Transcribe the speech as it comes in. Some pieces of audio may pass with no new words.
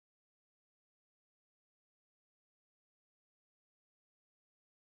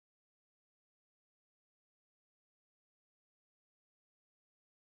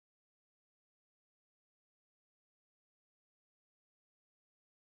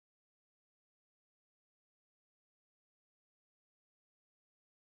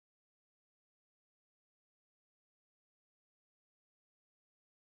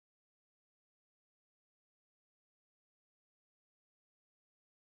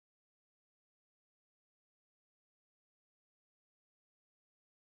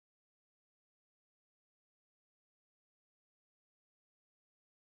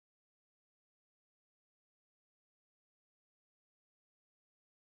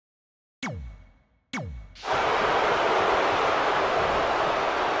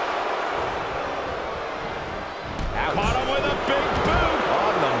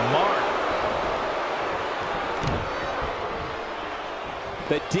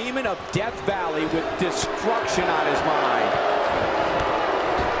demon of Death Valley with destruction on his mind.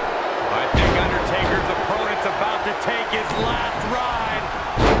 I think Undertaker's opponent's about to take his last ride.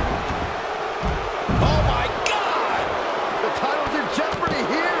 Oh my God! The title's in jeopardy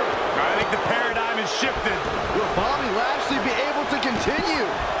here. I think the paradigm has shifted. Will Bobby Lashley be able to continue?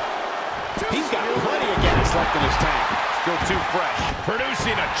 He's got plenty of gas left in his tank. Still too fresh.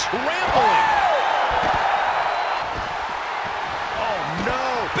 Producing a trampling. Oh no!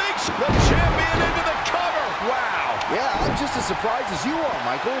 The champion into the cover. Wow. Yeah, I'm just as surprised as you are,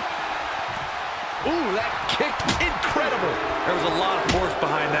 Michael. Ooh, that kick, incredible. There was a lot of force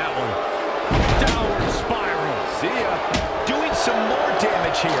behind that one. Downward spiral. See ya. Doing some more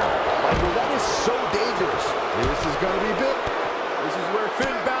damage here. Michael, that is so dangerous. This is going to be big. This is where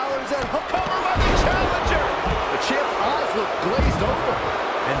Finn Balor's at. Cover by the challenger. The champ's eyes look glazed over.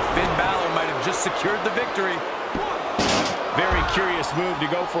 And Finn Balor might have just secured the victory. Very curious move to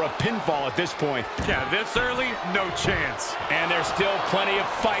go for a pinfall at this point. Yeah, this early, no chance. And there's still plenty of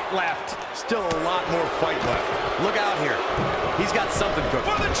fight left. Still a lot more fight left. Look out here. He's got something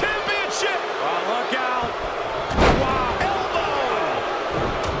cooking. For the championship! Oh, look out. Wow. Elbow!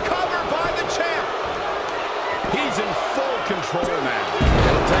 Covered by the champ. He's in full control now.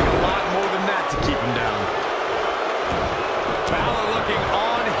 It'll take a lot more than that to keep him down. Balor looking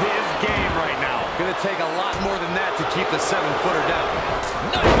on his game right now. Gonna take a lot more than that to keep the 7-footer down.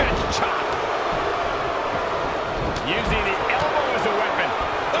 Knife edge chop. Using the elbow as a weapon.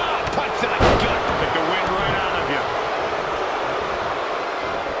 Oh, punch to the gut. Took the wind right out of you.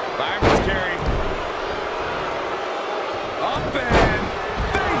 Fireman's carry. Up and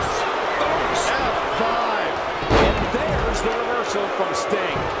face first. F5. And there's the reversal from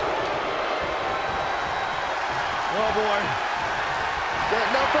Sting. Oh, boy.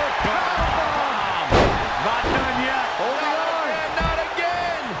 Setting up for a powerbomb. Not done yet. Holding on. And not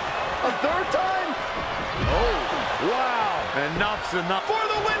again. A third time? Oh, wow. Enough's enough. For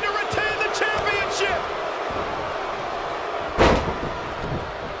the win to retain the championship.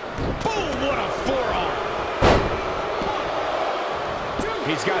 Boom, what a forearm.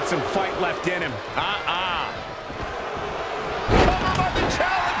 He's got some fight left in him. Cover by the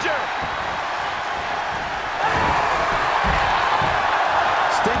challenger.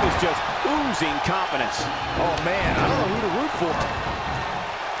 Sting is just oozing confidence. Oh, man, I don't know who to root for.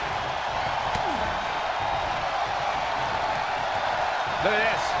 Look at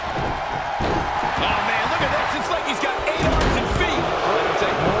this. Oh, man, look at this. It's like he's got 8 arms and feet. It'll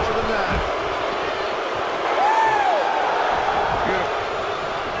take more than that.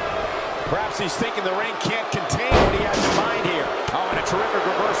 Perhaps he's thinking the ring can't contain what he has in mind here. Oh, and a terrific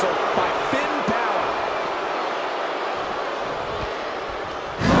reversal by Finn Balor.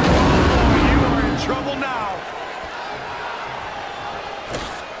 Oh, you are in trouble now.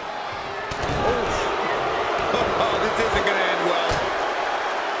 Oh, this isn't going to end well.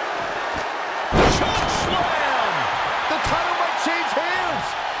 Choke slam. The title might change hands.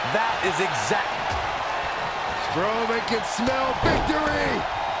 That is exact. Strowman can smell victory.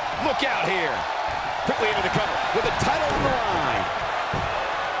 Look out here. Quickly into the cover with the title on the line.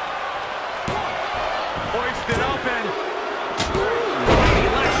 Hoisted up and Bobby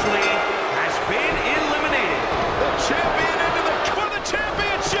Lashley has been eliminated. The champion into the for the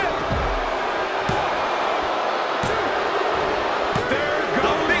championship. There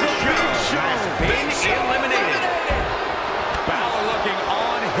goes the Big Show. Has been eliminated. Balor looking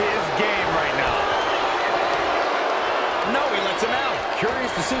on his game right now. No, he lets him out.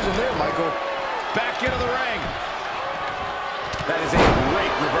 Curious decision there, Michael. Back into the ring. That is a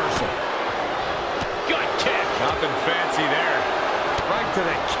great reversal. Gut kick. Nothing fancy there. Right to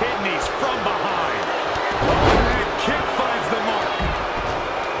the kidneys from behind. And kick finds the mark.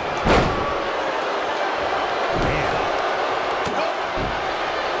 Man.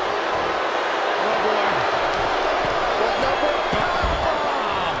 Oh, boy. Setting up for a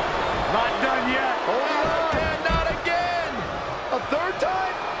powerbomb. Not done yet. Hold on. And not again. A third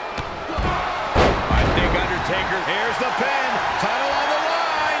time? I think Undertaker. Here's the pin. Title on the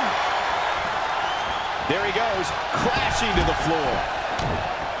line. There he goes, crashing to the floor.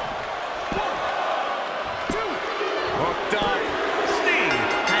 Hooked up. Sting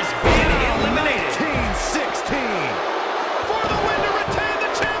has been eliminated. 1916. For the win to retain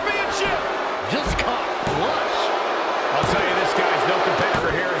the championship. Just caught flush. I'll tell you, this guy's no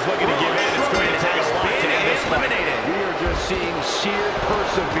competitor here is looking to give in. It's going to take a lot to end this fight. We are just seeing sheer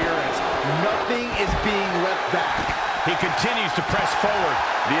perseverance. Nothing is being left back. He continues to press forward.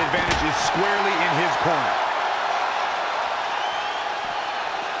 The advantage is squarely in his corner.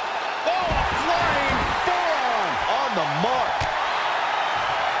 Oh, a flying forearm on the mark.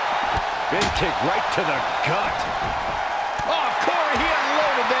 Big kick right to the gut. Oh, Corey, he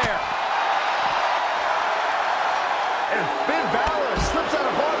unloaded there. And Finn Balor slips out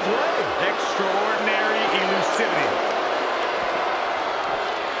of harm's way. Extraordinary elusivity.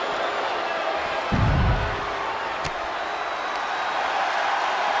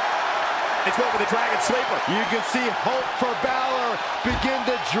 Let's go for the Dragon Sleeper. You can see hope for Balor begin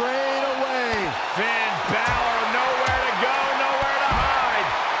to drain away. Finn Balor, nowhere to go, nowhere to hide.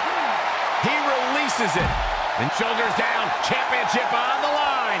 He releases it. And shoulders down, championship on the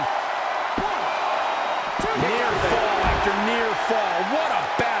line. Near fall after near fall. What a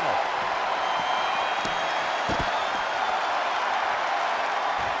battle.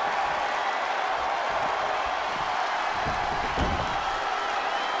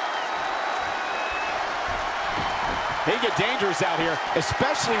 They get dangerous out here,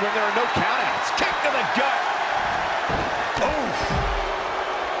 especially when there are no countouts. Kick to the gut. Oof.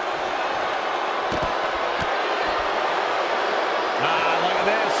 Look at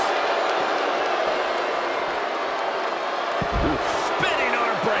this. Spinning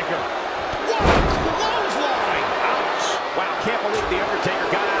arm breaker. What a clothesline. Ouch. Wow, can't believe The Undertaker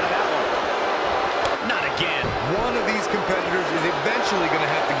got out of that one. Not again. One of these competitors is eventually going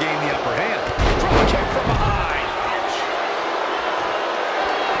to have to gain the upper hand. Drop kick from behind. Ouch.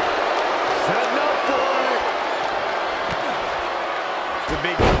 Setting up for it. The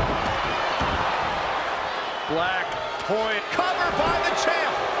big Black point. Covered by the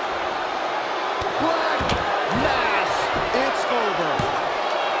champ. Black mass. It's over.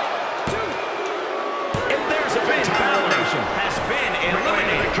 And there's a big combination. Has been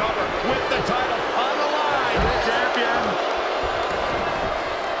eliminated. Cover with the title on the line. Champion.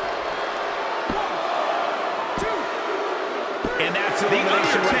 1, 2. And that's the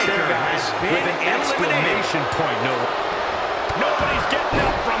elimination right there, guys. With an exclamation point. Nobody's getting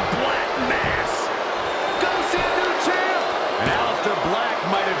up from Black Mass. Gonna see a new champ. And Aleister Black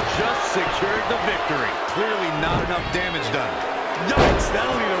might have just secured the victory. Clearly not enough damage done. Yikes,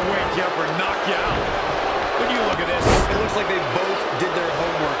 that'll either wake you up or knock you out. When you look at this, It looks like they both did their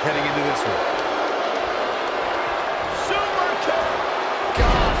homework heading into this one. super kick.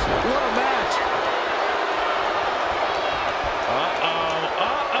 Gosh, what a match.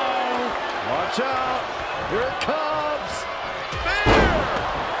 Watch out. Here it comes.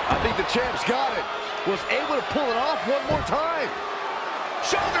 I think the champ's got it. Was able to pull it off one more time.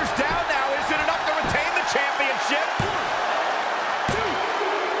 Shoulders down now. Is it enough to retain the championship? 1, 2.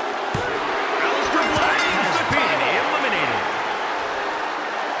 Aleister Black has been eliminated.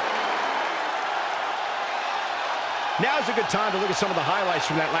 Now's a good time to look at some of the highlights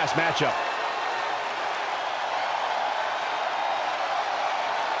from that last matchup.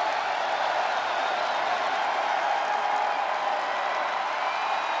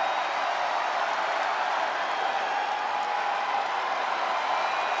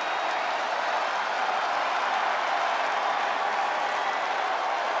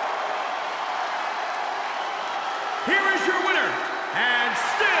 Here is your winner, and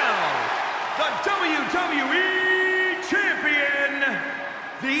still the WWE Champion,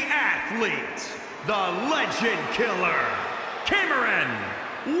 the Athlete, the Legend Killer, Cameron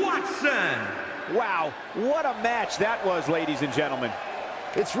Watson. Wow, what a match that was, ladies and gentlemen.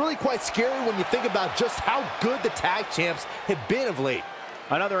 It's really quite scary when you think about just how good the tag champs have been of late.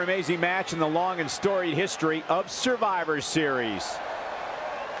 Another amazing match in the long and storied history of Survivor Series.